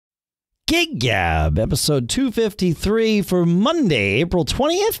Gig Gab, episode 253 for Monday, April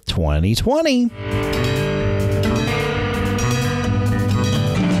 20th, 2020.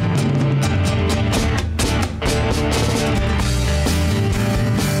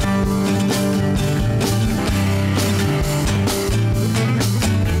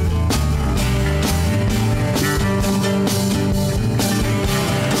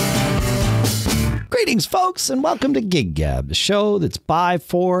 Greetings, folks, and welcome to Gig Gab, the show that's by,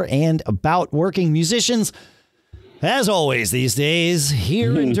 for, and about working musicians. As always these days,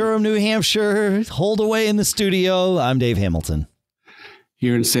 here in Durham, New Hampshire, hold away in the studio, I'm Dave Hamilton.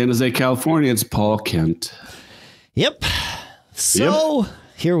 Here in San Jose, California, it's Paul Kent. Yep. So,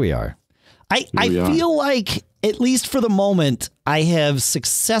 Here we are. I feel like, at least for the moment, I have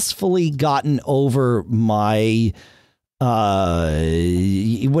successfully gotten over my...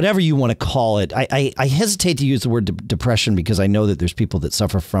 whatever you want to call it. I hesitate to use the word depression because I know that there's people that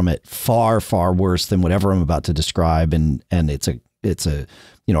suffer from it far, far worse than whatever I'm about to describe. And it's a a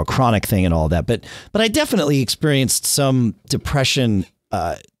chronic thing and all that. But I definitely experienced some depression,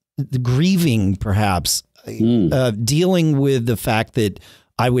 grieving, perhaps, dealing with the fact that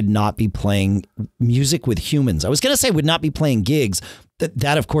I would not be playing music with humans. I was going to say would not be playing gigs.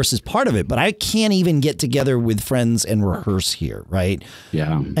 That, of course, is part of it, but I can't even get together with friends and rehearse here, right?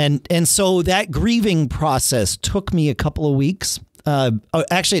 Yeah. And so that grieving process took me a couple of weeks.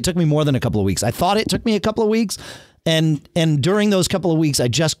 Actually, it took me more than a couple of weeks. I thought it took me a couple of weeks. And during those couple of weeks, I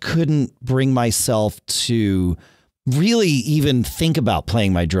just couldn't bring myself to really even think about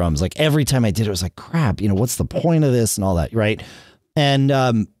playing my drums. Like every time I did, it was like, crap, what's the point of this and all that, right? And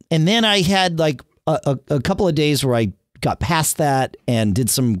then I had like a couple of days where I got past that and did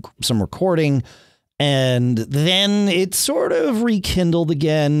some recording, and then it sort of rekindled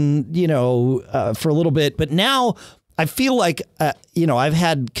again, for a little bit. But now I feel like, I've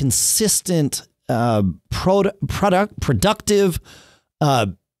had consistent, productive,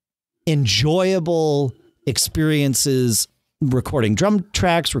 enjoyable experiences recording drum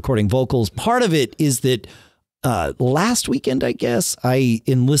tracks, recording vocals. Part of it is that last weekend, I guess, I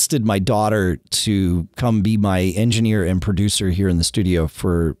enlisted my daughter to come be my engineer and producer here in the studio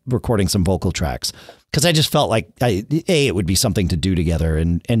for recording some vocal tracks. Because I just felt like, A, it would be something to do together,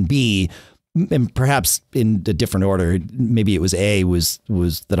 and B, and perhaps in a different order, maybe it was A, was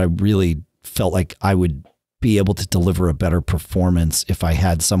that I really felt like I would be able to deliver a better performance if I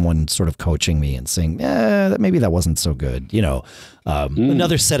had someone sort of coaching me and saying, maybe that wasn't so good,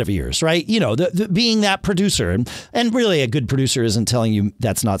 another set of ears, right? Being that producer, and really a good producer isn't telling you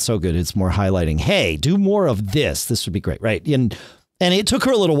that's not so good. It's more highlighting, hey, do more of this. This would be great, right? And it took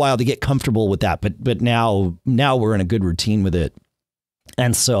her a little while to get comfortable with that, but now we're in a good routine with it.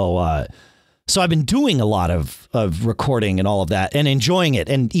 And so I've been doing a lot of recording and all of that and enjoying it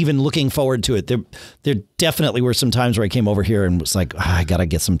and even looking forward to it. There definitely were some times where I came over here and was like, I got to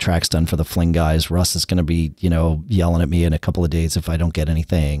get some tracks done for the Fling guys. Russ is going to be, yelling at me in a couple of days if I don't get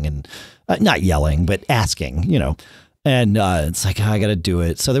anything, and not yelling, but asking, and it's like, I got to do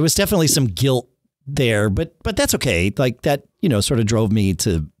it. So there was definitely some guilt there, but that's okay. Like that, sort of drove me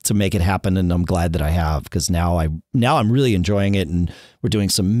to make it happen. And I'm glad that I have, because now I'm really enjoying it, and we're doing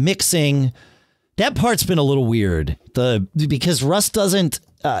some mixing. That part's been a little weird, because Russ doesn't.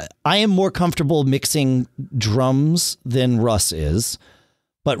 I am more comfortable mixing drums than Russ is,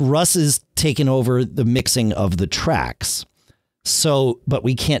 but Russ is taking over the mixing of the tracks. So, but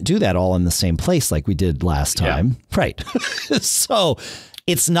we can't do that all in the same place like we did last time, right? So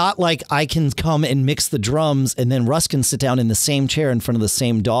it's not like I can come and mix the drums, and then Russ can sit down in the same chair in front of the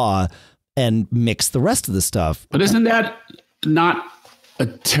same DAW and mix the rest of the stuff. But isn't that not a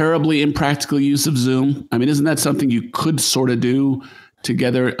terribly impractical use of Zoom? I mean, isn't that something you could sort of do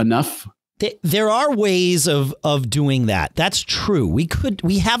together enough? There are ways of doing that. That's true. We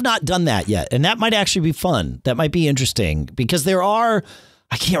have not done that yet. And that might actually be fun. That might be interesting, because there are,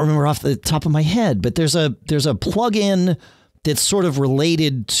 I can't remember off the top of my head, but there's a plugin that's sort of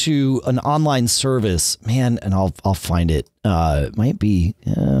related to an online service, man. And I'll find it. It might be,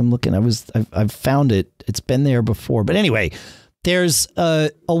 I'm looking, I've found it. It's been there before, but anyway, there's a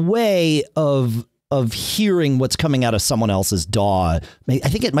way of hearing what's coming out of someone else's DAW. I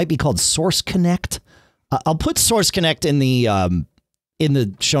think it might be called Source Connect. I'll put Source Connect in the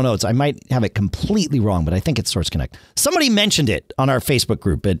show notes. I might have it completely wrong, but I think it's Source Connect. Somebody mentioned it on our Facebook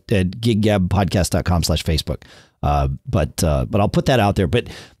group at giggabpodcast.com/Facebook. But I'll put that out there. But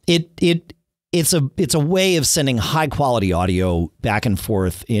it's a way of sending high quality audio back and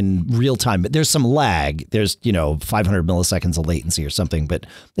forth in real time. But there's some lag. There's 500 milliseconds of latency or something, but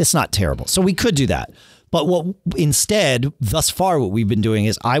it's not terrible. So we could do that. But what instead, thus far, what we've been doing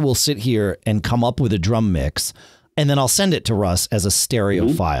is I will sit here and come up with a drum mix, and then I'll send it to Russ as a stereo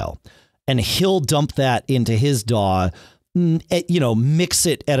file, and he'll dump that into his DAW, mix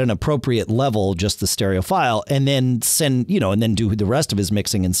it at an appropriate level, just the stereo file, and then and then do the rest of his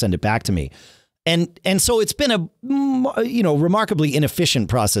mixing and send it back to me. And so it's been a, remarkably inefficient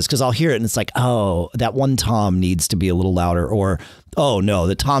process, because I'll hear it and it's like, oh, that one tom needs to be a little louder, or, oh no,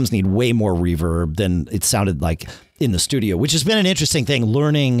 the toms need way more reverb than it sounded like in the studio, which has been an interesting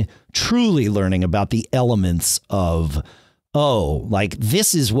thing, truly learning about the elements of, like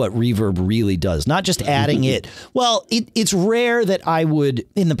this is what reverb really does, not just adding it. Well, it's rare that I would,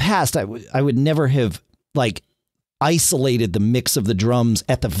 in the past, I would never have like isolated the mix of the drums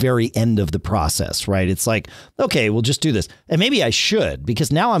at the very end of the process, right? It's like, okay, we'll just do this. And maybe I should,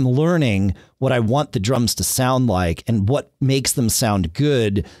 because now I'm learning what I want the drums to sound like and what makes them sound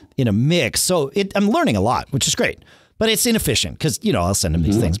good in a mix. So I'm learning a lot, which is great. But it's inefficient because, I'll send him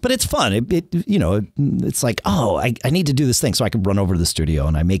these things. But it's fun. It's like, oh, I need to do this thing. So I can run over to the studio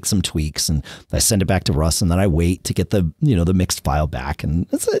and I make some tweaks and I send it back to Russ, and then I wait to get the mixed file back. And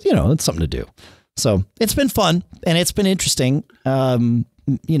it's, it's something to do. So it's been fun and it's been interesting,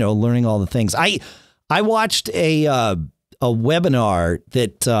 learning all the things. I watched a webinar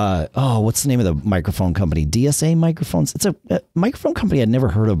that, what's the name of the microphone company? DSA Microphones. It's a microphone company I'd never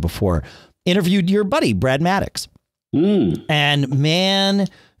heard of before. Interviewed your buddy, Brad Maddox. And man,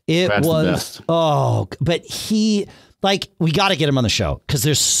 Brad's was, but he, we got to get him on the show because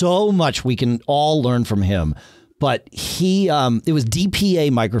there's so much we can all learn from him. But it was DPA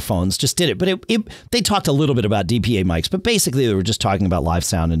microphones, just did it. But they talked a little bit about DPA mics, but basically they were just talking about live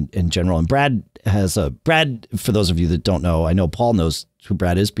sound in general. And Brad, for those of you that don't know, I know Paul knows who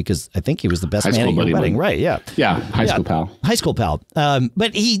Brad is because I think he was the best man at your wedding. Right, yeah. Yeah, high school pal. High school pal.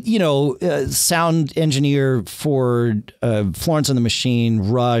 But he, sound engineer for Florence and the Machine,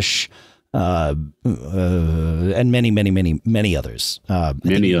 Rush, and many, many, many, many others.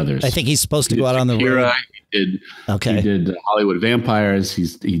 Many others. I think he's supposed to go out on the road. He did Hollywood Vampires.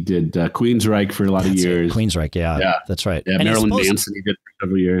 He did Queensryche for a lot of years. Queensryche, yeah, that's right. Yeah, Marilyn Manson he did for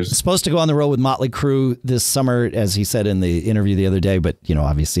several years. He's supposed to go on the road with Motley Crue this summer, as he said in the interview the other day. But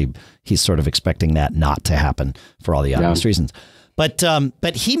obviously he's sort of expecting that not to happen for all the obvious reasons. But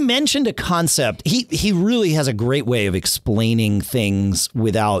he mentioned a concept. He really has a great way of explaining things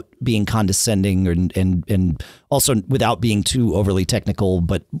without being condescending and also without being too overly technical,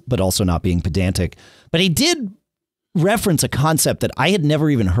 but also not being pedantic. But he did reference a concept that I had never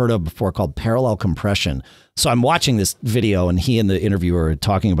even heard of before called parallel compression. So I'm watching this video and he and the interviewer are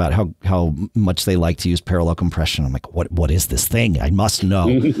talking about how much they like to use parallel compression. I'm like, what is this thing? I must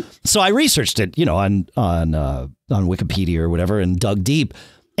know. So I researched it, on Wikipedia or whatever and dug deep.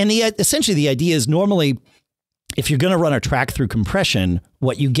 And essentially the idea is normally if you're going to run a track through compression,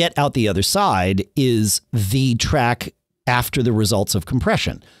 what you get out the other side is the track after the results of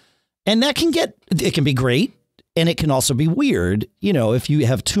compression. And it can be great. And it can also be weird, if you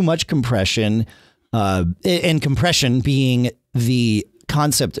have too much compression, and compression being the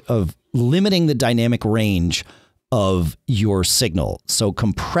concept of limiting the dynamic range of your signal. So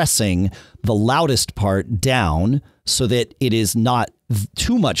compressing the loudest part down so that it is not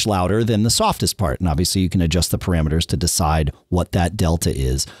too much louder than the softest part. And obviously you can adjust the parameters to decide what that delta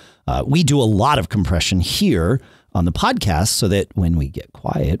is. We do a lot of compression here on the podcast so that when we get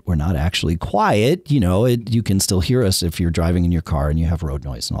quiet, we're not actually quiet. You can still hear us if you're driving in your car and you have road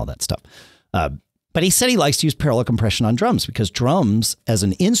noise and all that stuff. But he said he likes to use parallel compression on drums because drums as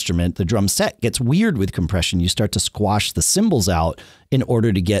an instrument, the drum set gets weird with compression. You start to squash the cymbals out in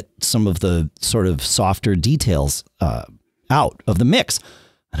order to get some of the sort of softer details out of the mix.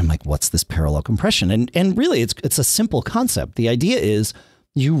 And I'm like, what's this parallel compression? And really it's a simple concept. The idea is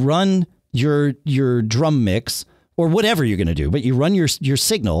you run your drum mix or whatever you're going to do, but you run your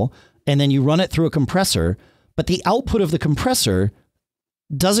signal and then you run it through a compressor, but the output of the compressor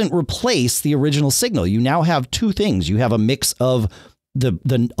doesn't replace the original signal. You now have two things. You have a mix of the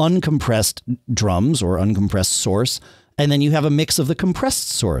uncompressed drums or uncompressed source, and then you have a mix of the compressed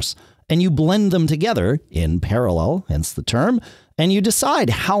source, and you blend them together in parallel, hence the term, and you decide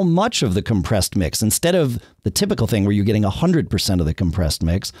how much of the compressed mix. Instead of the typical thing where you're getting 100% of the compressed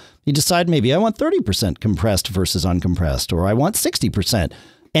mix, you decide maybe I want 30% compressed versus uncompressed, or I want 60%.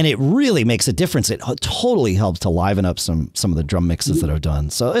 And it really makes a difference. It totally helps to liven up some of the drum mixes that I've done.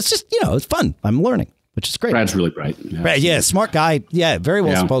 So it's just, it's fun. I'm learning, which is great. Brad's really bright. Yeah, smart guy. Yeah, very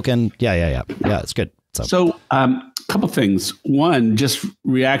well spoken. Yeah, it's good. So couple things. One, just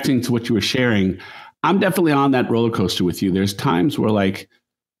reacting to what you were sharing, I'm definitely on that roller coaster with you. There's times where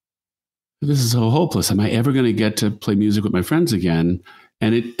this is so hopeless. Am I ever going to get to play music with my friends again?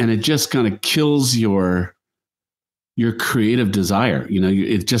 And it just kind of kills your creative desire.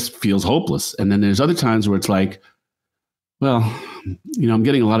 It just feels hopeless. And then there's other times where it's like, well, I'm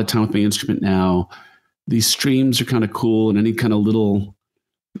getting a lot of time with my instrument now. These streams are kind of cool, and any kind of little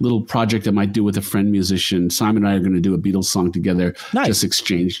project I might do with a friend musician. Simon and I are going to do a Beatles song together, Nice. Just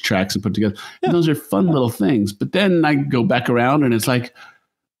exchange tracks and put together. Yeah. And those are fun little things. But then I go back around and it's like,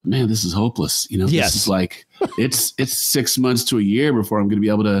 man, this is hopeless. Yes. This is like, it's 6 months to a year before I'm going to be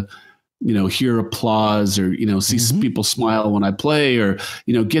able to, hear applause or, see people smile when I play or,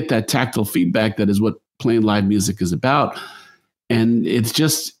 get that tactile feedback that is what playing live music is about. And it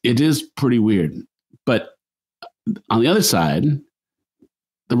is pretty weird. But on the other side,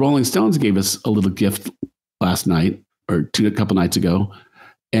 the Rolling Stones gave us a little gift last night or a couple nights ago.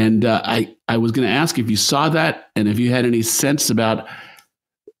 And I was going to ask if you saw that and if you had any sense about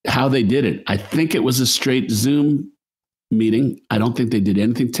how they did it. I think it was a straight Zoom meeting. I don't think they did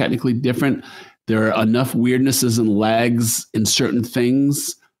anything technically different. There are enough weirdnesses and lags in certain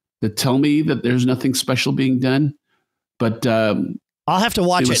things that tell me that there's nothing special being done. But I'll have to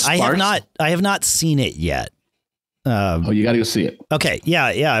watch it. I have not seen it yet. You got to go see it. Okay.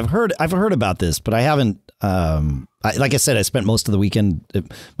 Yeah. I've heard about this, but I haven't. Like I said, I spent most of the weekend.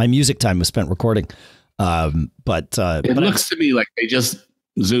 My music time was spent recording. But it looks to me like they just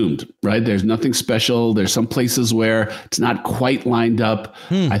Zoomed, right? There's nothing special. There's some places where it's not quite lined up.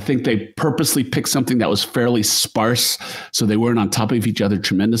 I think they purposely picked something that was fairly sparse, so they weren't on top of each other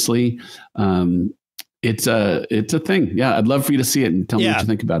tremendously. It's a thing. Yeah, I'd love for you to see it and tell me what you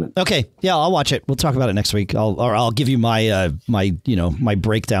think about it. Okay, yeah, I'll watch it. We'll talk about it next week. I'll give you my my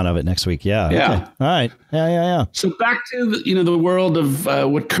breakdown of it next week. Yeah. Okay. All right. Yeah. So back to the world of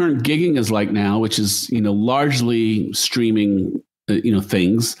what current gigging is like now, which is largely streaming.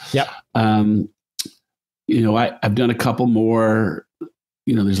 Things. Yeah. I've done a couple more.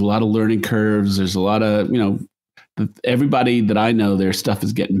 There's a lot of learning curves. There's a lot of everybody that I know, their stuff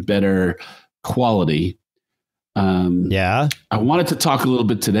is getting better quality. I wanted to talk a little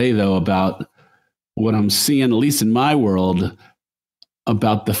bit today, though, about what I'm seeing, at least in my world,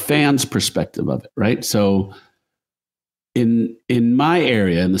 about the fans' perspective of it. Right. So in my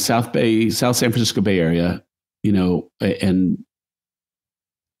area, in the South San Francisco Bay Area, and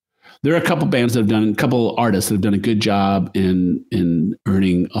there are a couple bands that have done, a couple artists that have done a good job in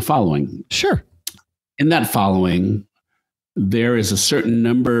earning a following. Sure. In that following, there is a certain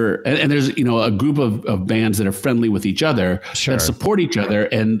number, and there's a group of bands that are friendly with each other, that support each other.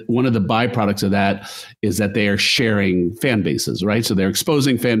 And one of the byproducts of that is that they are sharing fan bases, right? So they're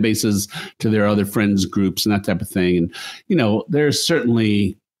exposing fan bases to their other friends groups and that type of thing. And there's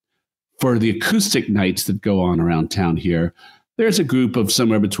certainly, for the acoustic nights that go on around town here, there's a group of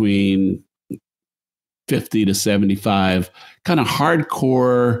somewhere between 50 to 75 kind of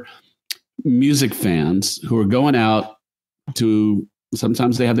hardcore music fans who are going out to,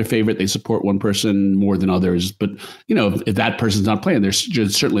 sometimes they have their favorite, they support one person more than others, but if that person's not playing, they're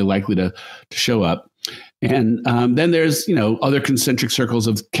certainly likely to show up. And then there's other concentric circles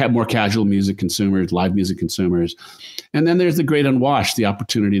of more casual music consumers, live music consumers. And then there's the great unwashed, the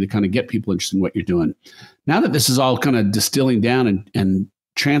opportunity to kind of get people interested in what you're doing. Now that this is all kind of distilling down and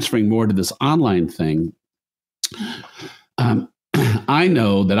transferring more to this online thing, I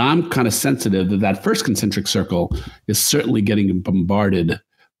know that I'm kind of sensitive that first concentric circle is certainly getting bombarded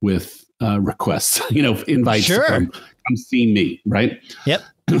with requests, invites to come see me, right? Yep.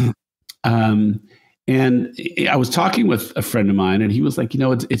 And I was talking with a friend of mine, and he was like,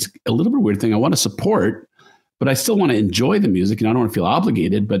 it's a little bit of a weird thing. I want to support, but I still want to enjoy the music, and I don't want to feel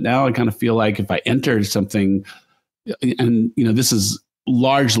obligated. But now I kind of feel like if I enter something, and this is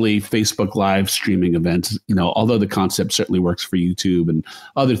largely Facebook live streaming events, although the concept certainly works for YouTube and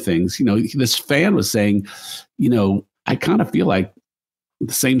other things. This fan was saying, I kind of feel like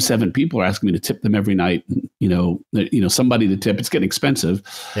the same 7 people are asking me to tip them every night. Somebody to tip. It's getting expensive.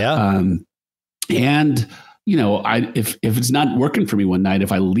 Yeah. And if it's not working for me one night,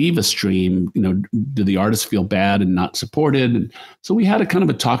 if I leave a stream, do the artists feel bad and not supported? And so we had a kind of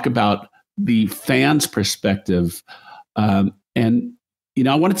a talk about the fans' perspective. And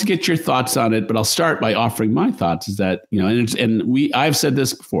I wanted to get your thoughts on it, but I'll start by offering my thoughts. Is that I've said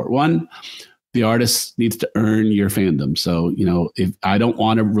this before. One, the artist needs to earn your fandom. So if I don't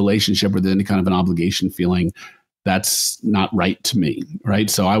want a relationship with any kind of an obligation feeling, that's not right to me, right?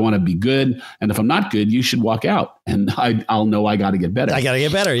 So I want to be good, and if I'm not good, you should walk out, and I'll know I got to get better. I got to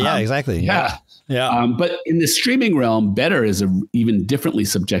get better. Yeah, exactly. Yeah. But in the streaming realm, better is a even differently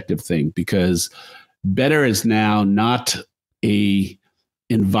subjective thing, because better is now not a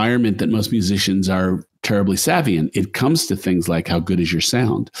environment that most musicians are terribly savvy in. It comes to things like, how good is your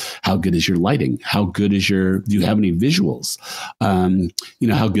sound? How good is your lighting? How good is do you have any visuals?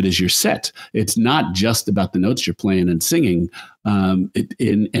 How good is your set? It's not just about the notes you're playing and singing. And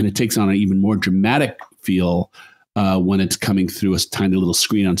it takes on an even more dramatic feel when it's coming through a tiny little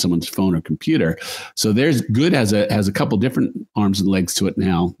screen on someone's phone or computer. So there's good has a couple different arms and legs to it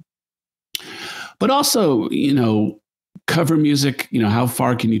now. But also, cover music, how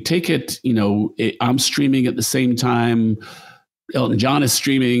far can you take it? I'm streaming at the same time. Elton John is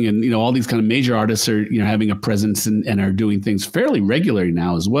streaming, and, all these kind of major artists are, having a presence and are doing things fairly regularly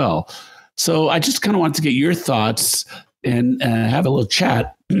now as well. So I just kind of want to get your thoughts and have a little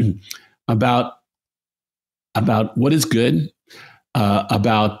chat about what is good,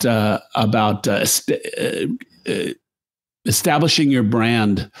 about establishing your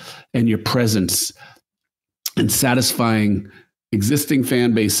brand and your presence and satisfying existing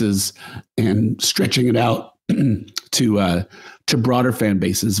fan bases and stretching it out to broader fan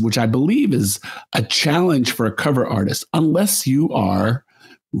bases, which I believe is a challenge for a cover artist, unless you are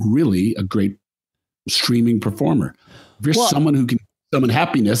really a great streaming performer. If you're someone who can summon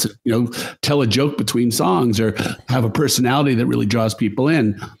happiness, tell a joke between songs or have a personality that really draws people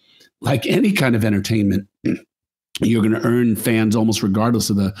in, like any kind of entertainment, you're going to earn fans almost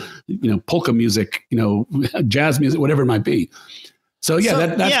regardless of the, polka music, jazz music, whatever it might be. So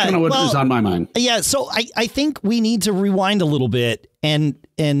that's kind of what is on my mind. Yeah. So I think we need to rewind a little bit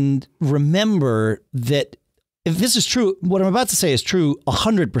and remember that if this is true, what I'm about to say is true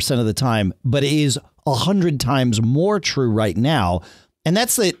 100% of the time, but it is 100 times more true right now. And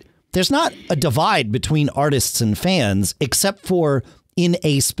that's that there's not a divide between artists and fans, except for in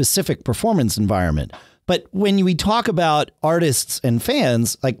a specific performance environment. But when we talk about artists and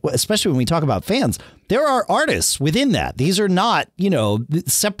fans, like especially when we talk about fans, there are artists within that. These are not,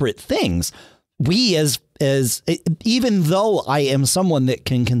 separate things. We as even though I am someone that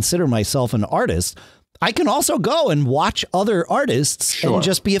can consider myself an artist, I can also go and watch other artists and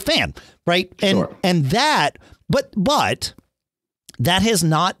just be a fan. Right. And that but that has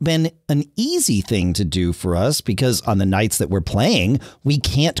not been an easy thing to do for us, because on the nights that we're playing, we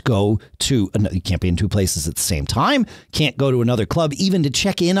can't you can't be in two places at the same time, can't go to another club, even to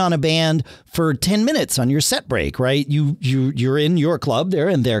check in on a band for 10 minutes on your set break, right? You're in your club, they're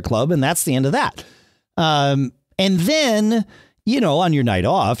in their club, and that's the end of that. And then, on your night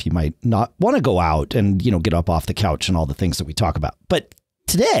off, you might not want to go out and, get up off the couch and all the things that we talk about. But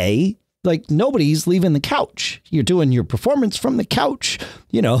today, like, nobody's leaving the couch. You're doing your performance from the couch,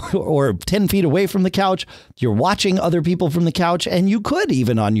 or 10 feet away from the couch. You're watching other people from the couch, and you could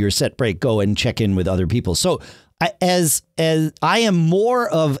even on your set break go and check in with other people. So as I am more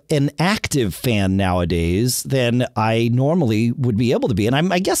of an active fan nowadays than I normally would be able to be. And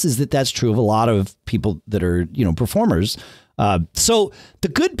my guess is that that's true of a lot of people that are, performers. So the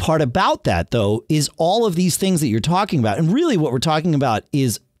good part about that, though, is all of these things that you're talking about. And really what we're talking about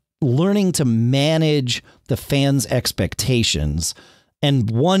is learning to manage the fans' expectations. And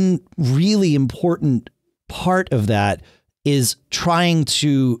one really important part of that is trying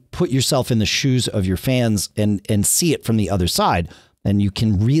to put yourself in the shoes of your fans and see it from the other side. And you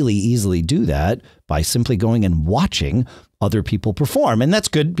can really easily do that by simply going and watching other people perform. And that's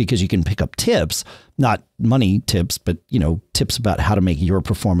good because you can pick up tips, not money tips, but, tips about how to make your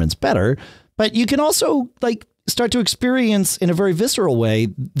performance better. But you can also start to experience in a very visceral way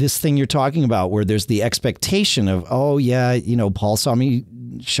this thing you're talking about, where there's the expectation of, oh yeah, Paul saw me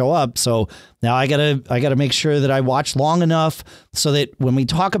show up, so now I gotta make sure that I watch long enough so that when we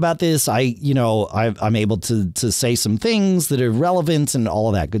talk about this, I'm able to say some things that are relevant and all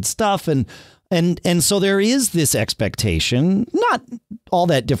of that good stuff. And so there is this expectation, not all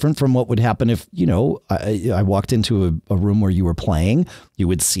that different from what would happen if, I walked into a room where you were playing, you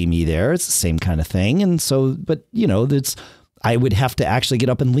would see me there. It's the same kind of thing. And so, but I would have to actually get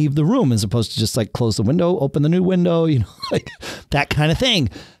up and leave the room as opposed to just close the window, open the new window, that kind of thing.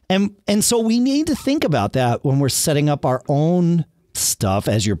 And so we need to think about that when we're setting up our own stuff,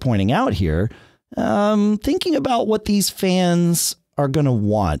 as you're pointing out here, thinking about what these fans are going to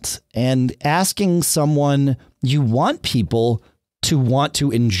want and asking someone, you want people to want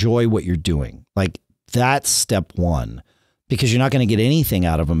to enjoy what you're doing. That's step one, because you're not going to get anything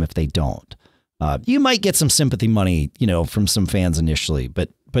out of them if they don't. You might get some sympathy money, from some fans initially,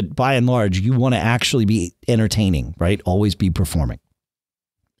 but by and large, you want to actually be entertaining, right? Always be performing.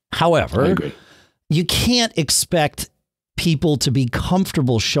 However, you can't expect people to be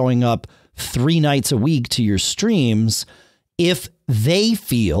comfortable showing up 3 nights a week to your streams if they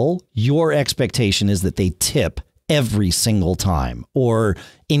feel your expectation is that they tip every single time or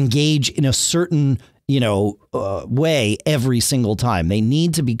engage in a certain, way every single time. They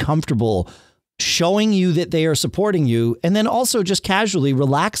need to be comfortable showing you that they are supporting you, and then also just casually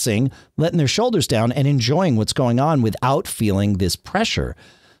relaxing, letting their shoulders down and enjoying what's going on without feeling this pressure.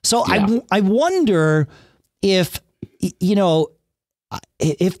 So I wonder if,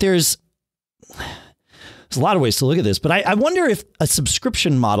 if there's a lot of ways to look at this, but I wonder if a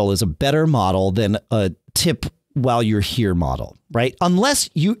subscription model is a better model than a tip while you're here model, right?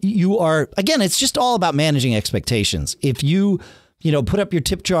 Unless you are, again, it's just all about managing expectations. If you put up your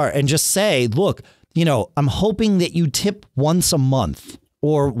tip jar and just say, look, I'm hoping that you tip once a month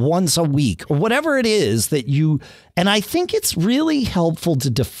or once a week or whatever it is that and I think it's really helpful to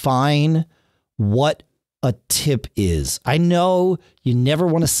define what a tip is. I know you never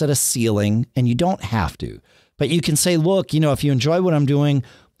want to set a ceiling and you don't have to, but you can say, look, if you enjoy what I'm doing,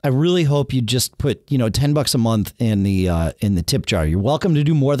 I really hope you just put, $10 a month in the tip jar. You're welcome to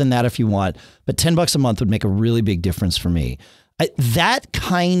do more than that if you want, but $10 a month would make a really big difference for me. That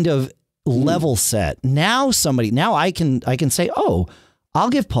kind of level set. Now I can say, oh,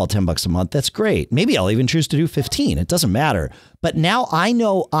 I'll give Paul $10 a month. That's great. Maybe I'll even choose to do 15. It doesn't matter. But now I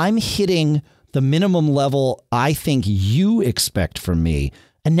know I'm hitting the minimum level I think you expect from me.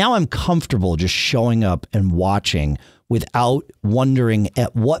 And now I'm comfortable just showing up and watching without wondering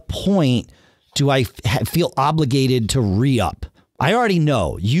at what point do I feel obligated to re-up. I already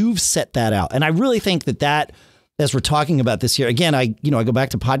know you've set that out. And I really think that as we're talking about this here, again, I go back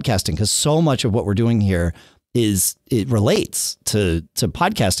to podcasting because so much of what we're doing here it relates to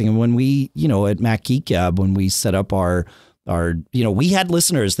podcasting. And when we, at Mac Geek Gab, when we set up our, we had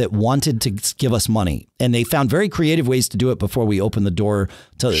listeners that wanted to give us money and they found very creative ways to do it before we opened the door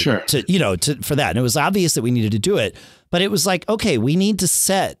for that. And it was obvious that we needed to do it, but it was like, okay, we need to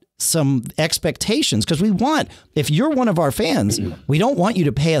set some expectations because if you're one of our fans, we don't want you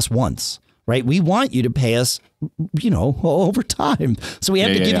to pay us once. Right. We want you to pay us, over time. So we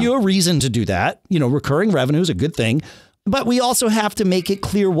have to give you a reason to do that. Recurring revenue is a good thing. But we also have to make it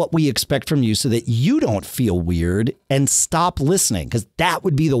clear what we expect from you so that you don't feel weird and stop listening, because that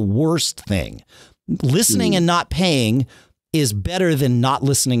would be the worst thing. Listening and not paying is better than not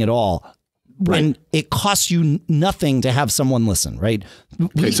listening at all. When it costs you nothing to have someone listen. Right.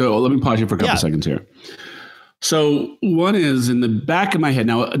 Okay. So let me pause you for a couple seconds here. So one is in the back of my head.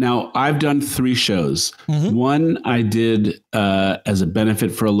 Now I've done 3 shows. Mm-hmm. One I did as a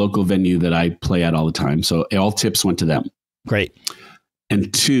benefit for a local venue that I play at all the time. So all tips went to them. Great.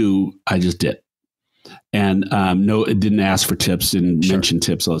 And 2, I just did. And no, it didn't ask for tips, didn't mention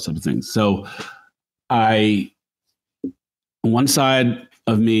tips, all those type of things. So one side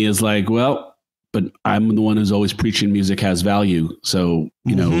of me is like, well, but I'm the one who's always preaching music has value. So,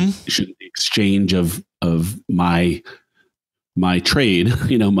 should the exchange of my trade,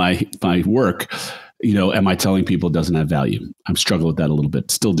 my work, am I telling people it doesn't have value? I'm struggling with that a little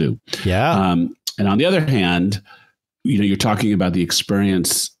bit, still do. Yeah. And on the other hand, you're talking about the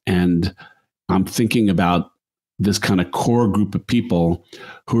experience, and I'm thinking about this kind of core group of people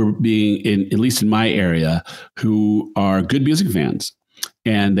who are being at least in my area, who are good music fans.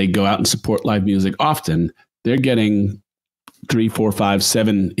 And they go out and support live music often. They're getting 3, 4, 5,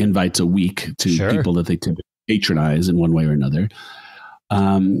 7 invites a week to people that they typically patronize in one way or another.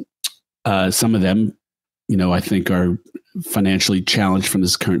 Some of them, I think are financially challenged from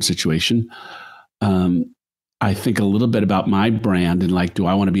this current situation. I think a little bit about my brand and like, do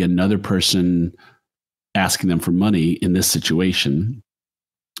I want to be another person asking them for money in this situation?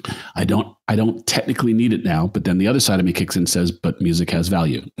 I don't technically need it now, but then the other side of me kicks in and says, but music has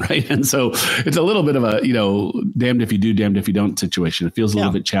value, right? And so it's a little bit of a, damned if you do, damned if you don't situation. It feels a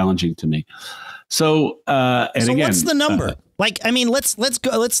little bit challenging to me. So, again, what's the number?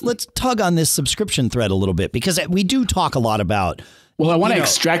 Let's tug on this subscription thread a little bit, because we do talk a lot about. Well, I want to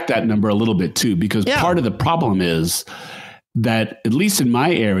extract that number a little bit too, because part of the problem is that, at least in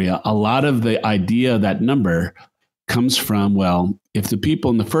my area, a lot of the idea of that number comes from, well, if the people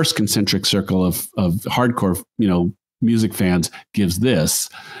in the first concentric circle of hardcore, music fans gives this,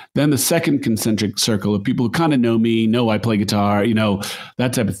 then the second concentric circle of people who kind of know I play guitar,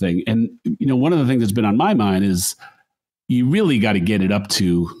 that type of thing. And, one of the things that's been on my mind is you really got to get it up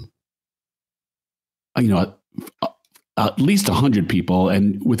to, at least 100 people,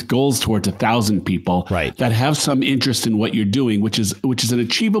 and with goals towards 1,000 people that have some interest in what you're doing, which is an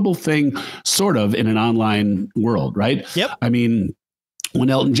achievable thing sort of in an online world. Right. Yep. I mean, when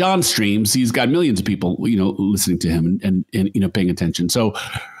Elton John streams, he's got millions of people, listening to him and paying attention. So,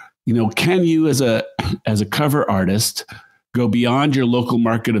 can you as a cover artist go beyond your local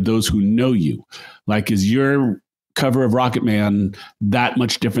market of those who know you? Like, is your cover of Rocket Man that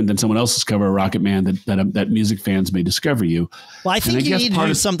much different than someone else's cover of Rocket Man that music fans may discover you. Well, I think you need to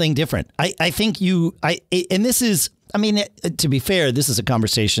do something different. I think and this is, I mean, to be fair, this is a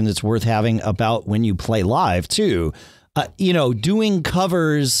conversation that's worth having about when you play live too. Doing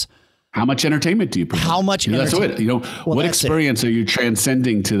covers. How much entertainment do you provide? How much? That's what what experience are you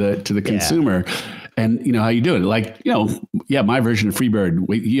transcending to the consumer? And how you do it? Like, my version of Freebird.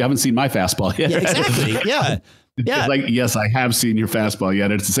 Wait, you haven't seen my fastball yet. Yeah, exactly. Yeah. Yeah. Like, yes, I have seen your fastball yet.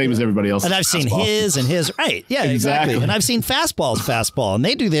 It's the same as everybody else. And I've seen his and his. Right. Yeah, exactly. And I've seen fastball, and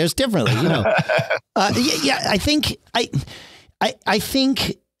they do theirs differently. I think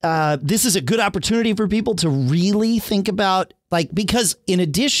this is a good opportunity for people to really think about, because in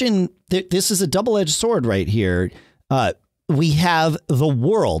addition, this is a double-edged sword right here. We have the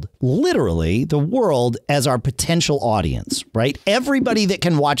world, literally the world, as our potential audience, right? Everybody that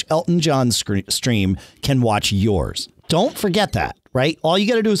can watch Elton John's stream can watch yours. Don't forget that, right? All you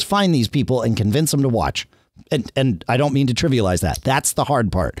got to do is find these people and convince them to watch. And I don't mean to trivialize that. That's the hard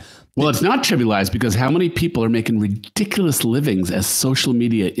part. Well, it's not trivialized, because how many people are making ridiculous livings as social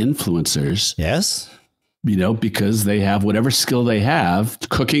media influencers? Yes. Because they have whatever skill they have,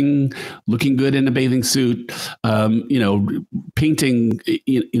 cooking, looking good in a bathing suit, painting,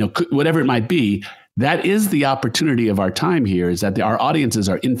 whatever it might be. That is the opportunity of our time here, is that our audiences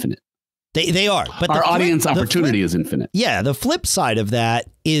are infinite. They are. But our audience opportunity is infinite. Yeah. The flip side of that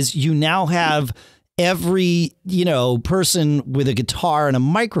is you now have every, person with a guitar and a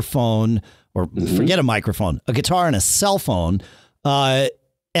microphone, or forget a microphone, a guitar and a cell phone,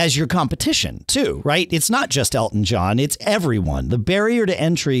 as your competition too, right? It's not just Elton John, it's everyone. The barrier to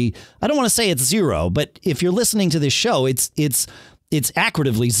entry, I don't want to say it's zero, but if you're listening to this show, it's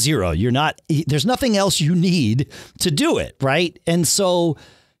accurately zero. There's nothing else you need to do it, right? And so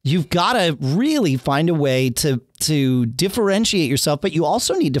you've got to really find a way to differentiate yourself, but you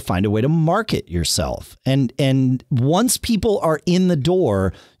also need to find a way to market yourself. And once people are in the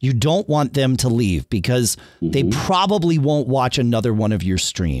door, you don't want them to leave, because they probably won't watch another one of your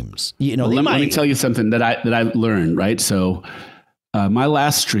streams. Let me tell you something that I learned, right? So my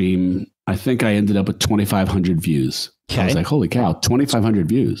last stream, I think I ended up with 2,500 views. Okay. I was like, holy cow, 2,500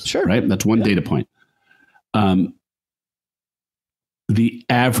 views. Sure. Right? That's one data point. The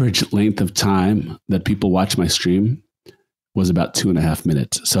average length of time that people watch my stream was about 2.5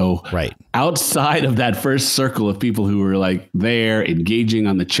 minutes. So outside of that first circle of people who were like there engaging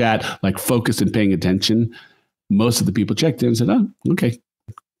on the chat, like focused and paying attention, most of the people checked in and said, oh, okay,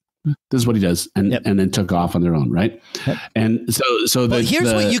 this is what he does. And then took off on their own. Right. Yep. And but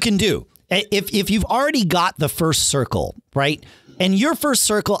here's what you can do. If you've already got the first circle, right? And your first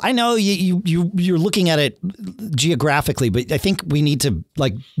circle, I know you're looking at it geographically, but I think we need to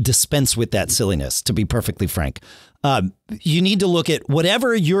dispense with that silliness, to be perfectly frank. You need to look at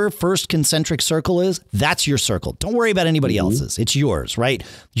whatever your first concentric circle is. That's your circle. Don't worry about anybody else's. It's yours, right?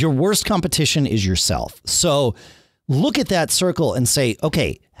 Your worst competition is yourself. So look at that circle and say,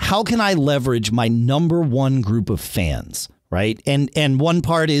 okay, how can I leverage my number one group of fans, right? And one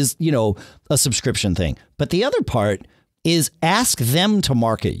part is, a subscription thing, but the other part is ask them to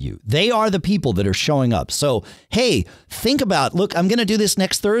market you. They are the people that are showing up. So, hey, think about, look, I'm going to do this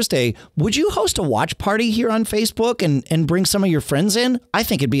next Thursday. Would you host a watch party here on Facebook and bring some of your friends in? I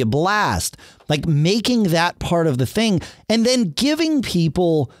think it'd be a blast. Making that part of the thing, and then giving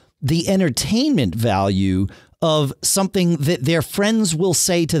people the entertainment value of something that their friends will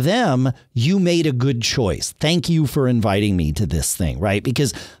say to them, you made a good choice. Thank you for inviting me to this thing, right?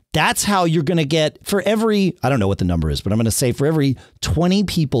 Because that's how you're going to get, for every, I don't know what the number is, but I'm going to say for every 20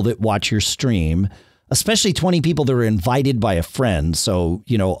 people that watch your stream, especially 20 people that are invited by a friend. So,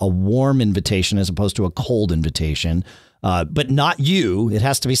 a warm invitation as opposed to a cold invitation, but not you. It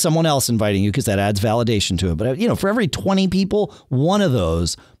has to be someone else inviting you, because that adds validation to it. But, for every 20 people, one of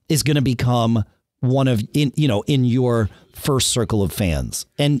those is going to become one of, in your first circle of fans.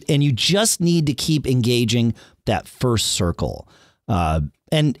 And you just need to keep engaging that first circle.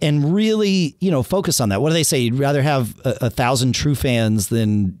 And really, focus on that. What do they say? You'd rather have 1,000 true fans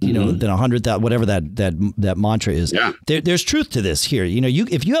than, than 100,000, whatever that mantra is. Yeah. There's truth to this here.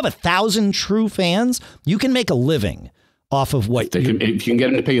 If you have 1,000 true fans, you can make a living off of what if you can get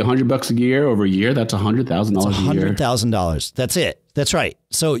them to pay you $100 a year over a year, that's $100,000 a year. $100,000. That's it. That's right.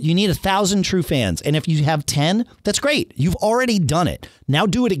 So you need 1,000 true fans. And if you have 10, that's great. You've already done it. Now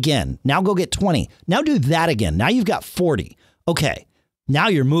do it again. Now go get 20. Now do that again. Now you've got 40. Okay. Now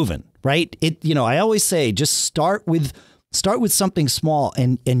you're moving, right? I always say, just start with Start with something small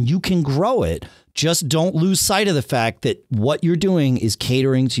and you can grow it. Just don't lose sight of the fact that what you're doing is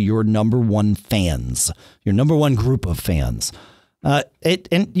catering to your number one fans, your number one group of fans.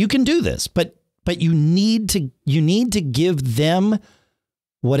 And you can do this, but you need to give them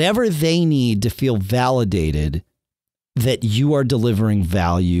whatever they need to feel validated that you are delivering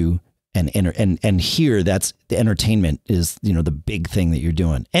value and here that's the entertainment is, the big thing that you're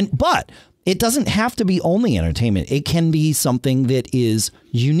doing. But it doesn't have to be only entertainment. It can be something that is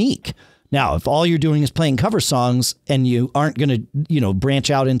unique. Now, if all you're doing is playing cover songs and you aren't going to, branch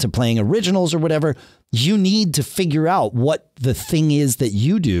out into playing originals or whatever, you need to figure out what the thing is that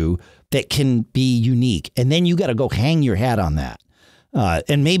you do that can be unique. And then you got to go hang your hat on that.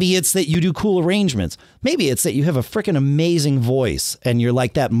 And maybe it's that you do cool arrangements. Maybe it's that you have a freaking amazing voice and you're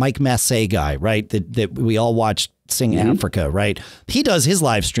like that Mike Massey guy, right? That we all watch sing Africa, right? He does his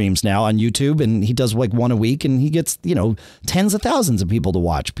live streams now on YouTube and he does like one a week and he gets, tens of thousands of people to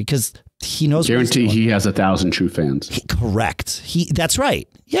watch because he knows. Guarantee he has 1,000 true fans. Correct. That's right.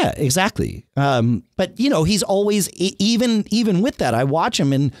 Yeah, exactly. But he's always, even with that, I watch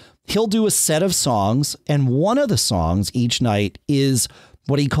him and he'll do a set of songs, and one of the songs each night is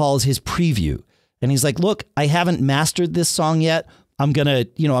what he calls his preview. And he's like, look, I haven't mastered this song yet. I'm going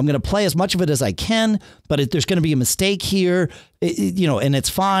to play as much of it as I can, but there's going to be a mistake here, and it's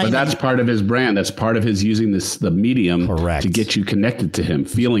fine. But that's part of his brand. That's part of his using the medium Correct. To get you connected to him,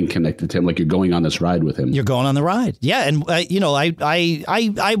 feeling connected to him, like you're going on this ride with him. You're going on the ride. Yeah. And,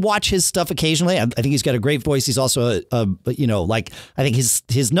 I watch his stuff occasionally. I think he's got a great voice. He's also, I think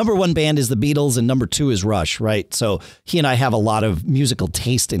his number one band is the Beatles and number two is Rush, right? So he and I have a lot of musical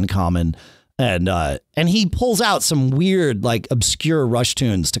taste in common. And he pulls out some weird, like obscure Rush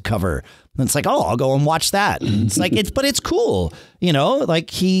tunes to cover. And it's like, oh, I'll go and watch that. And it's like, but it's cool.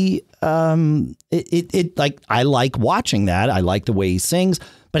 Like I like watching that. I like the way he sings,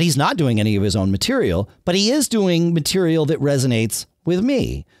 but he's not doing any of his own material, but he is doing material that resonates with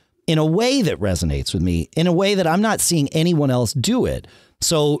me in a way that resonates with me in a way that I'm not seeing anyone else do it.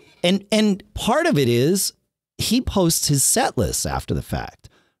 So, and part of it is he posts his set lists after the fact.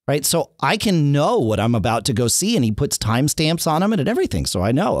 Right. So I can know what I'm about to go see and he puts timestamps on them and everything. So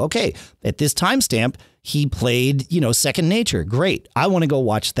I know, OK, at this timestamp, he played, Second Nature. Great. I want to go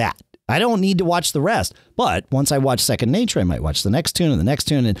watch that. I don't need to watch the rest. But once I watch Second Nature, I might watch the next tune and the next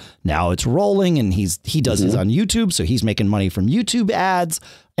tune. And now it's rolling and he does his on YouTube. So he's making money from YouTube ads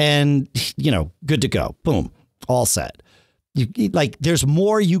and, good to go. Boom. All set. There's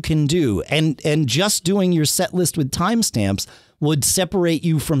more you can do. And just doing your set list with timestamps would separate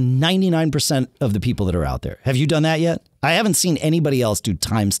you from 99% of the people that are out there. Have you done that yet? I haven't seen anybody else do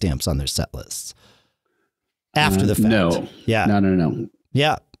timestamps on their set lists after the fact. No. Yeah. No.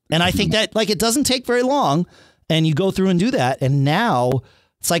 Yeah. And I think that it doesn't take very long and you go through and do that. And now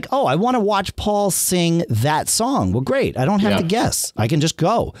it's like, oh, I want to watch Paul sing that song. Well, great. I don't have to guess. I can just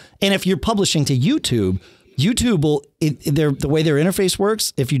go. And if you're publishing to YouTube will, the way their interface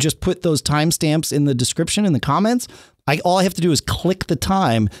works, if you just put those timestamps in the description, in the comments, all I have to do is click the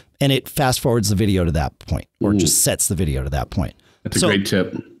time and it fast forwards the video to that point or just sets the video to that point. That's a great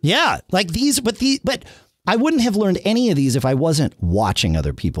tip. Yeah. But I wouldn't have learned any of these if I wasn't watching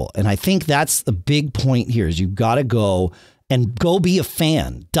other people. And I think that's the big point here is you've got to go be a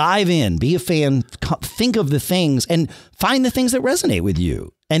fan, dive in, be a fan, think of the things and find the things that resonate with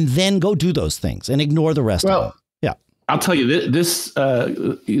you and then go do those things and ignore the rest of them. Yeah. I'll tell you this,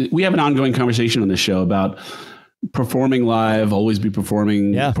 we have an ongoing conversation on this show about performing live, always be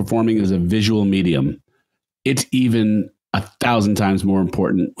performing, performing as a visual medium. It's even 1,000 times more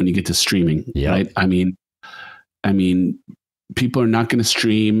important when you get to streaming, right? I mean, people are not going to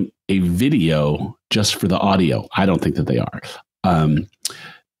stream a video just for the audio. I don't think that they are. I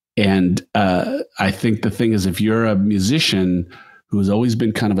think the thing is, if you're a musician who has always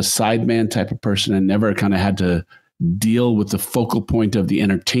been kind of a sideman type of person and never kind of had to deal with the focal point of the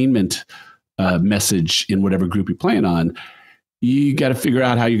entertainment message in whatever group you're playing on, you got to figure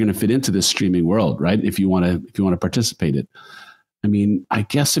out how you're going to fit into this streaming world, right? If you want to participate in it. I mean, I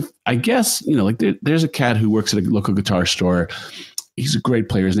guess there's a cat who works at a local guitar store. He's a great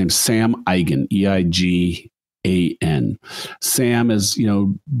player. His name's Sam Eigen, EIGAN. Sam has,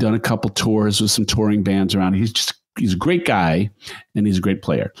 done a couple tours with some touring bands around. He's a great guy and he's a great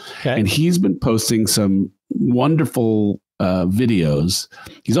player. Okay. And he's been posting some wonderful videos.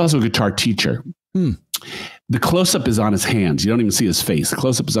 He's also a guitar teacher. The close-up is on his hands. You don't even see his face. The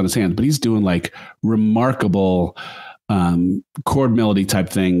close-up is on his hands, but he's doing like remarkable chord melody type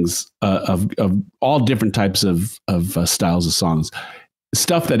things of all different types of styles of songs.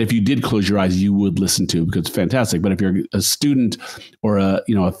 stuff that if you did close your eyes, you would listen to because it's fantastic. But if you're a student or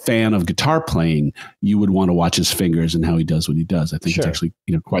a fan of guitar playing, you would want to watch his fingers and how he does what he does. I think it's actually,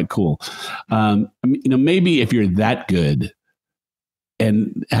 quite cool. Maybe if you're that good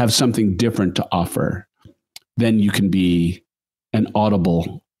and have something different to offer, then you can be an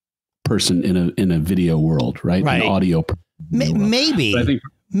audible person in a video world, right? An audio. Maybe. But I think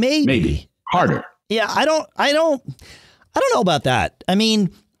maybe harder. Yeah, I don't know about that. I mean,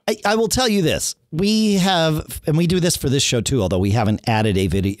 I will tell you this. We have, and we do this for this show too, although we haven't added a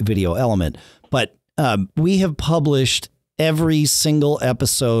video element, but we have published every single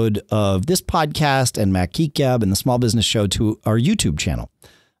episode of this podcast and Mac Geek Gab and the Small Business Show to our YouTube channel.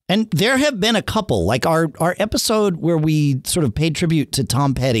 And there have been a couple, like our episode where we sort of paid tribute to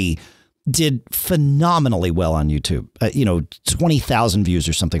Tom Petty did phenomenally well on YouTube, 20,000 views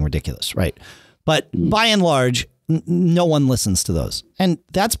or something ridiculous. Right. But by and large, no one listens to those. And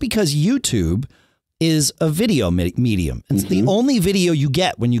that's because YouTube is a video medium. It's the only video you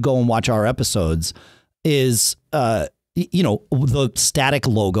get when you go and watch our episodes is, the static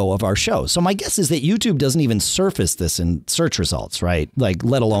logo of our show. So my guess is that YouTube doesn't even surface this in search results, right? Like,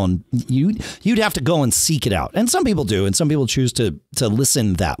 let alone you'd have to go and seek it out. And some people do. And some people choose to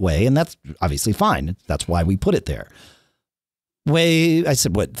listen that way. And that's obviously fine. That's why we put it there. I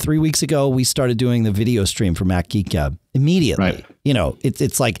said, 3 weeks ago, we started doing the video stream for Mac Geek Gab immediately. Right.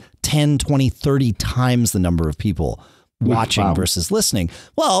 It's like 10, 20, 30 times the number of people watching versus listening.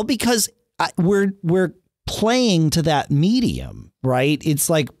 Well, because we're playing to that medium, right? It's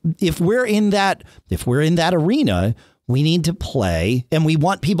like if we're in that arena, we need to play and we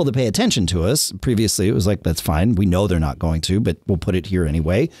want people to pay attention to us. Previously, it was like, that's fine. We know they're not going to, but we'll put it here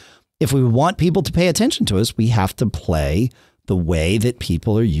anyway. If we want people to pay attention to us, we have to play the way that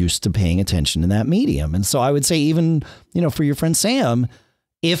people are used to paying attention in that medium. And so I would say even, for your friend Sam,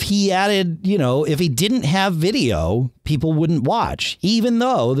 if he added, if he didn't have video, people wouldn't watch, even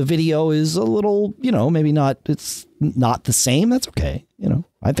though the video is a little, maybe not, it's not the same. That's okay.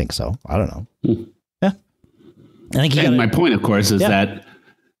 I think so. I don't know. Yeah. And my point, of course, is that,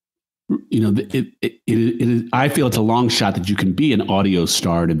 I feel it's a long shot that you can be an audio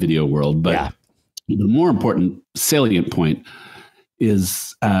star in a video world, but the more important salient point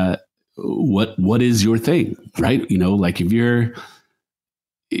is what is your thing, right? Like if you're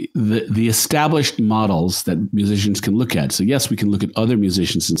the established models that musicians can look at. So yes, we can look at other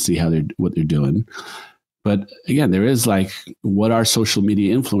musicians and see what they're doing. But again, there is like, what are social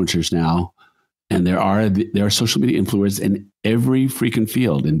media influencers now? And there are social media influencers in every freaking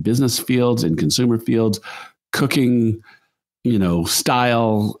field, in business fields, in consumer fields, cooking,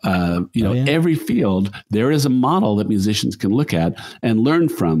 style, every field. There is a model that musicians can look at and learn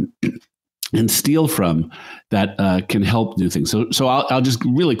from and steal from that can help do things. So I'll just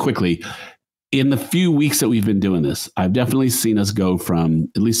really quickly, in the few weeks that we've been doing this, I've definitely seen us go from,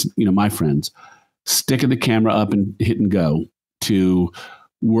 at least, my friends, sticking the camera up and hit and go, to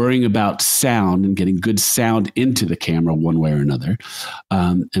worrying about sound and getting good sound into the camera one way or another.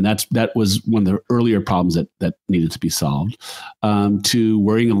 And that was one of the earlier problems that needed to be solved, to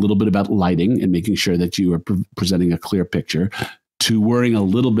worrying a little bit about lighting and making sure that you are presenting a clear picture, to worrying a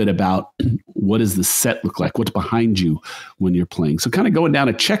little bit about what does the set look like, what's behind you when you're playing. So kind of going down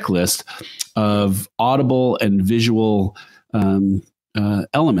a checklist of audible and visual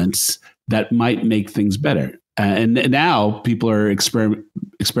elements that might make things better. And now people are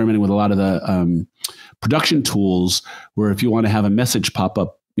experimenting with a lot of the production tools where if you want to have a message pop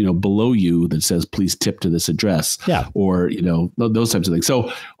up, below you that says, please tip to this address, or, those types of things.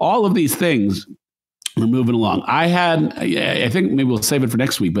 So all of these things, we're moving along. I think maybe we'll save it for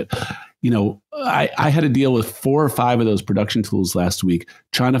next week, but I had to deal with 4 or 5 of those production tools last week,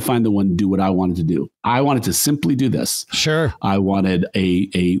 trying to find the one to do what I wanted to do. I wanted to simply do this. Sure. I wanted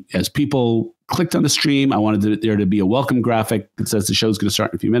as people clicked on the stream, I wanted there to be a welcome graphic that says the show's going to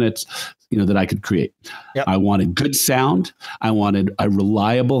start in a few minutes, that I could create. Yep. I wanted good sound. I wanted a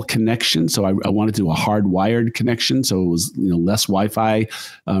reliable connection. So I wanted to do a hardwired connection. So it was, less Wi-Fi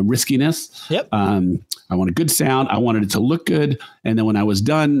riskiness. Yep. I wanted good sound. I wanted it to look good. And then when I was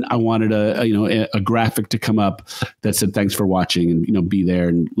done, I wanted a graphic to come up that said, thanks for watching, and, be there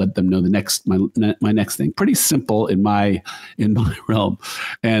and let them know my next thing. Pretty simple in my realm.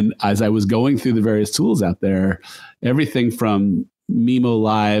 And as I was going through the various tools out there, everything from Mimo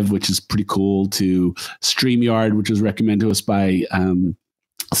Live, which is pretty cool, to StreamYard, which was recommended to us by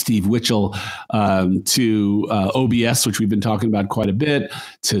Steve Witchell, to OBS, which we've been talking about quite a bit,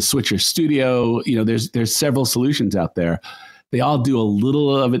 to Switcher Studio. There's several solutions out there they all do a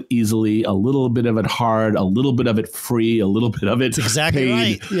little of it easily, a little bit of it hard, a little bit of it free, a little bit of it. That's exactly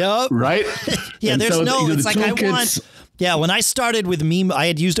paid, right. Yep. Right. Yeah. And There's so, no. It's like I want. Yeah, when I started with Mimo, I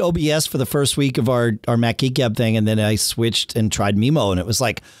had used OBS for the first week of our Mac Geek Gab thing, and then I switched and tried Mimo, and it was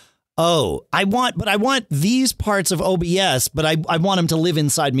like, oh, I want these parts of OBS, but I want them to live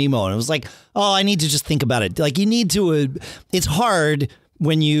inside Mimo, and it was like, oh, I need to just think about it. Like you need to. It's hard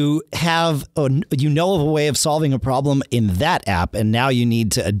when you have of a way of solving a problem in that app, and now you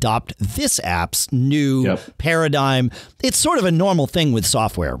need to adopt this app's new paradigm. It's sort of a normal thing with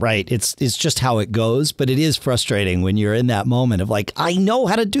software, right? It's just how it goes, but it is frustrating when you're in that moment of like, I know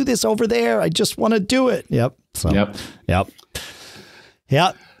how to do this over there. I just want to do it. Yep. So, yep.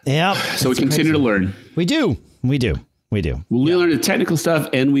 So we continue to learn. We do. We learn the technical stuff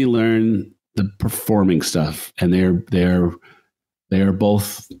and we learn the performing stuff, and they are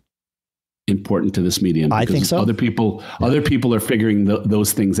both important to this medium. I think so. Other people are figuring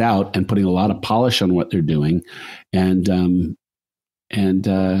those things out and putting a lot of polish on what they're doing, and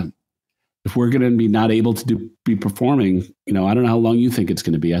if we're going to be not able to be performing, I don't know how long you think it's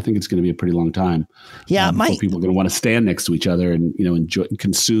going to be. I think it's going to be a pretty long time. Yeah, before people are going to want to stand next to each other and enjoy and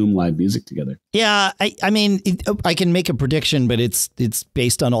consume live music together. Yeah, I mean, I can make a prediction, but it's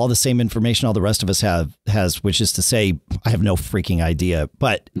based on all the same information all the rest of us has, which is to say, I have no freaking idea.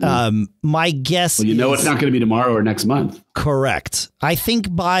 But my guess, well, it's not going to be tomorrow or next month. Correct. I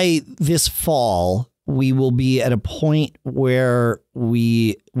think by this fall, we will be at a point where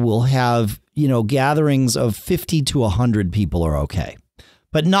we will have, gatherings of 50 to 100 people are okay,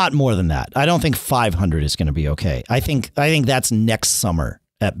 but not more than that. I don't think 500 is going to be okay. I think that's next summer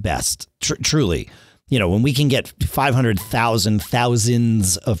at best. Truly, when we can get 500,000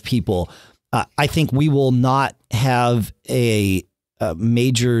 thousands of people, I think we will not have a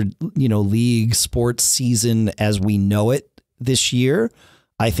major, league sports season as we know it this year.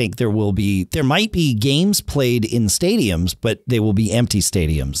 I think there might be games played in stadiums, but they will be empty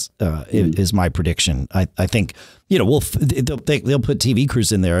stadiums, is my prediction. I think, they'll put TV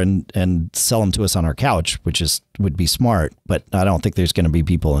crews in there and sell them to us on our couch, which would be smart, but I don't think there's going to be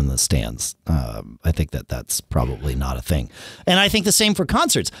people in the stands. I think that's probably not a thing. And I think the same for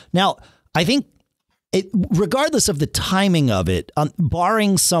concerts. Now, I think regardless of the timing of it,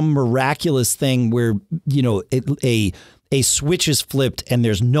 barring some miraculous thing where, a switch is flipped and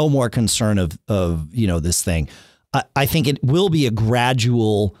there's no more concern of this thing, I think it will be a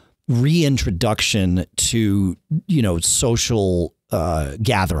gradual reintroduction to, social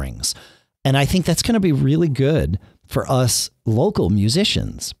gatherings. And I think that's going to be really good for us local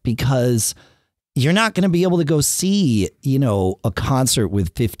musicians, because you're not going to be able to go see, a concert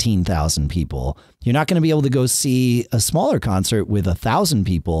with 15,000 people. You're not going to be able to go see a smaller concert with 1,000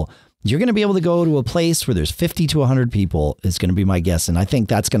 people. You're going to be able to go to a place where there's 50 to 100 people is going to be my guess. And I think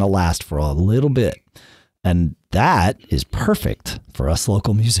that's going to last for a little bit. And that is perfect for us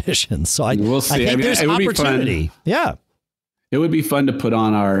local musicians. So we'll see. I think there's opportunity. Yeah. It would be fun to put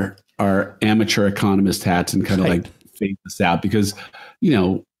on our amateur economist hats and kind of like fake this out, because,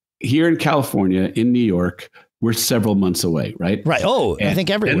 here in California, in New York, we're several months away, right? Right. Oh, I think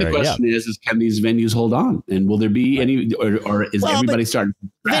everywhere. And the question is can these venues hold on? And will there be any, or is everybody starting to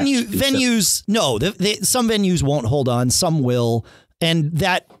crash? Venues, no. Some venues won't hold on. Some will. And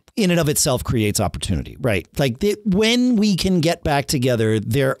that in and of itself creates opportunity, right? Like when we can get back together,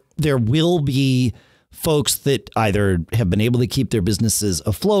 there will be folks that either have been able to keep their businesses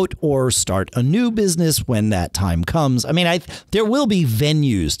afloat or start a new business when that time comes. I mean, there will be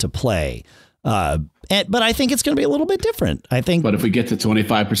venues to play. But I think it's going to be a little bit different. But if we get to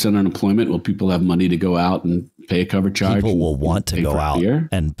 25% unemployment, will people have money to go out and pay a cover charge? People will want to go out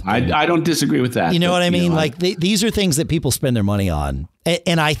and I don't disagree with that. You know what I mean? These are things that people spend their money on.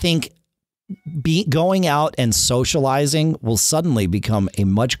 And I think going out and socializing will suddenly become a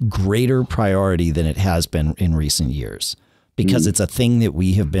much greater priority than it has been in recent years, because it's a thing that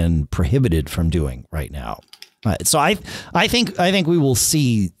we have been prohibited from doing right now. So I think we will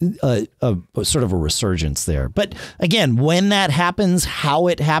see a sort of a resurgence there. But again, when that happens, how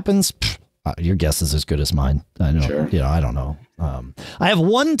it happens, your guess is as good as mine. I know. Sure. I don't know. I have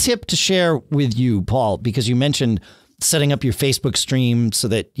one tip to share with you, Paul, because you mentioned setting up your Facebook stream so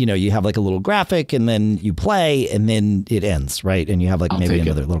that you have like a little graphic and then you play and then it ends, right? And you have like maybe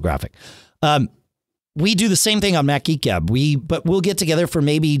another little graphic. We do the same thing on Mac Geek Gab. But we'll get together for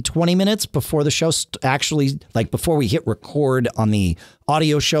maybe 20 minutes before the show actually, like before we hit record on the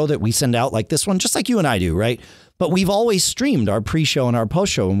audio show that we send out, like this one, just like you and I do, right? But we've always streamed our pre-show and our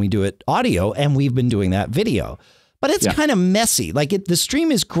post-show when we do it audio, and we've been doing that video. but it's kind of messy. Like the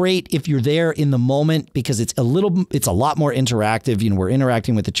stream is great if you're there in the moment because it's a lot more interactive. You know, we're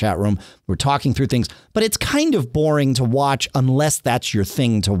interacting with the chat room. We're talking through things, but it's kind of boring to watch unless that's your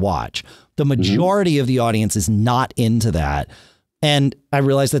thing to watch. The majority of the audience is not into that. And I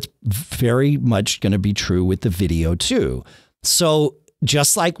realize that's very much going to be true with the video too. So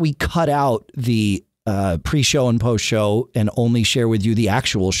just like we cut out the pre-show and post-show and only share with you the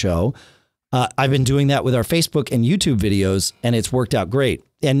actual show, I've been doing that with our Facebook and YouTube videos, and it's worked out great.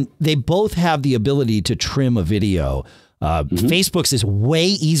 And they both have the ability to trim a video. Facebook's is way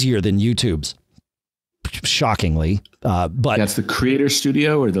easier than YouTube's, shockingly. But that's the Creator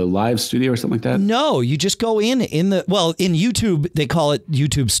Studio or the Live Studio or something like that? No, you just go in YouTube, they call it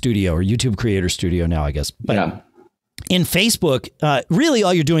YouTube Studio or YouTube Creator Studio now, I guess. But yeah. In Facebook, really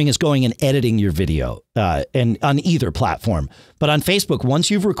all you're doing is going and editing your video and on either platform. But on Facebook,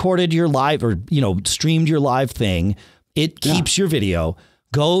 once you've recorded your live or, streamed your live thing, it keeps your video.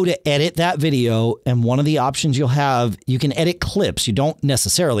 Go to edit that video. And one of the options you'll have, you can edit clips. You don't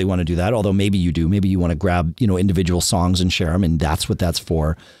necessarily want to do that, although maybe you do. Maybe you want to grab, individual songs and share them. And that's what that's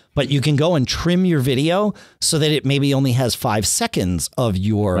for. But you can go and trim your video so that it maybe only has 5 seconds of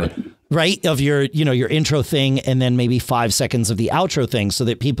your your intro thing and then maybe 5 seconds of the outro thing so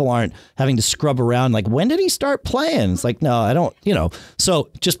that people aren't having to scrub around like, when did he start playing? It's like, no, I don't, So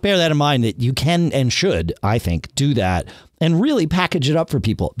just bear that in mind that you can and should, I think, do that and really package it up for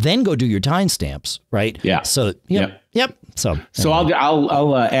people. Then go do your timestamps, right? Yeah. So, yep. So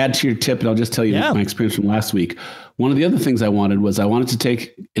I'll add to your tip and I'll just tell you my experience from last week. One of the other things I wanted to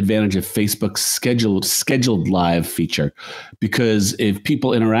take advantage of Facebook's scheduled live feature, because if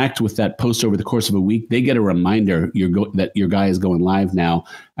people interact with that post over the course of a week, they get a reminder that your guy is going live now.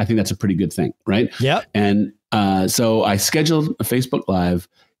 I think that's a pretty good thing, right? Yeah. And so I scheduled a Facebook Live.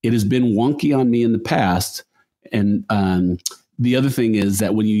 It has been wonky on me in the past, and the other thing is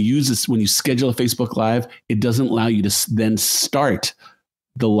that when you schedule a Facebook Live, it doesn't allow you to then start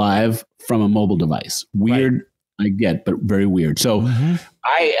the live from a mobile device. Weird. Right. I get, but very weird. So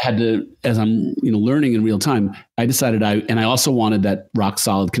I had to, as I'm learning in real time, I decided I also wanted that rock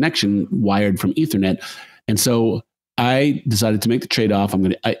solid connection wired from Ethernet. And so I decided to make the trade-off.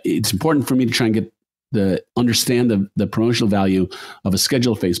 It's important for me to try and understand the promotional value of a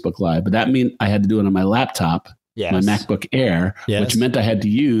scheduled Facebook Live, but that meant I had to do it on my laptop. Yes. My MacBook Air, which meant I had to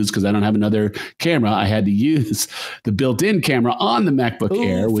use, because I don't have another camera, I had to use the built-in camera on the MacBook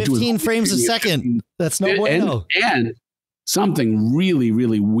Air, which 15 frames a second. That's no bueno. And something really,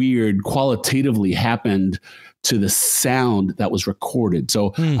 really weird qualitatively happened to the sound that was recorded.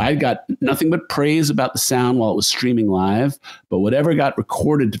 So I got nothing but praise about the sound while it was streaming live, but whatever got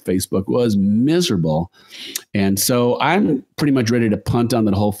recorded to Facebook was miserable. And so I'm pretty much ready to punt on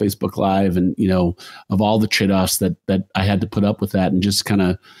that whole Facebook Live and, of all the trade-offs that I had to put up with that and just kind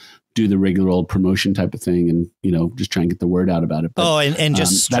of do the regular old promotion type of thing and, just try and get the word out about it. But, and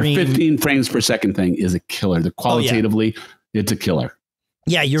just stream. That 15 frames per second thing is a killer. Qualitatively, it's a killer.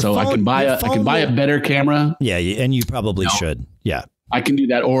 Yeah, I can buy a better camera. Yeah, and you probably should. Yeah, I can do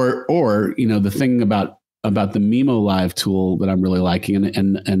that. Or the thing about the Mimo Live tool that I'm really liking,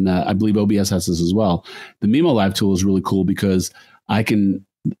 and I believe OBS has this as well. The Mimo Live tool is really cool because I can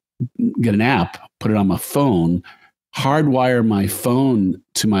get an app, put it on my phone, hardwire my phone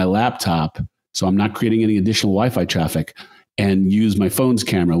to my laptop, so I'm not creating any additional Wi-Fi traffic, and use my phone's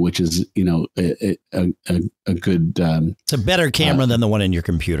camera, which is, a good... it's a better camera than the one in your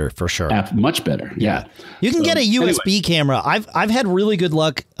computer, for sure. Much better, yeah. You can get a USB camera. I've had really good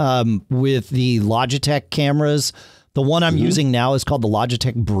luck with the Logitech cameras. The one I'm using now is called the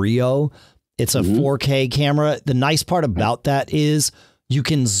Logitech Brio. It's a 4K camera. The nice part about that is you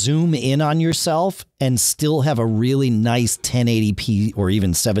can zoom in on yourself and still have a really nice 1080p or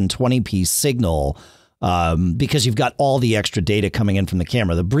even 720p signal, because you've got all the extra data coming in from the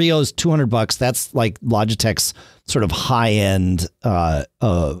camera. The Brio's $200. That's like Logitech's sort of high end,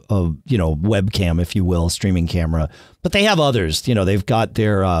 webcam, if you will, streaming camera. But they have others. They've got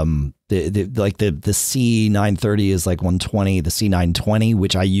their the C930 is like 120. The C920,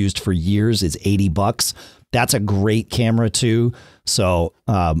 which I used for years, is $80. That's a great camera too. So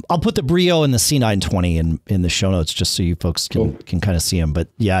I'll put the Brio and the C920 in the show notes just so you folks can kind of see them. But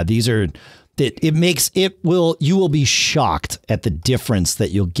yeah, these are. You will be shocked at the difference that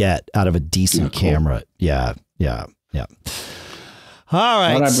you'll get out of a decent camera. Yeah. All right.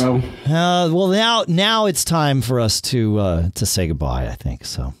 All right, bro. Well, now it's time for us to say goodbye, I think.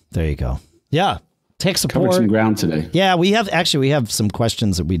 So there you go. Yeah. Tech support. Covered some ground today. Yeah, we have some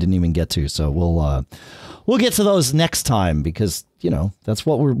questions that we didn't even get to. So we'll we'll get to those next time because, that's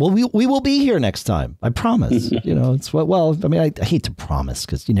what we will be here next time. I promise. It's I hate to promise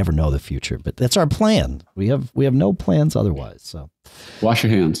because you never know the future, but that's our plan. We have no plans otherwise. So wash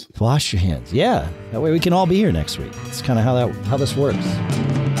your hands. Wash your hands. Yeah. That way we can all be here next week. It's kind of how this works.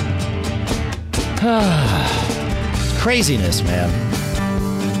 It's craziness, man.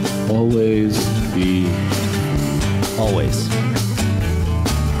 Always be. Always.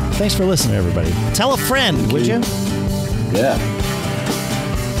 Thanks for listening, everybody. Tell a friend, would you? Yeah.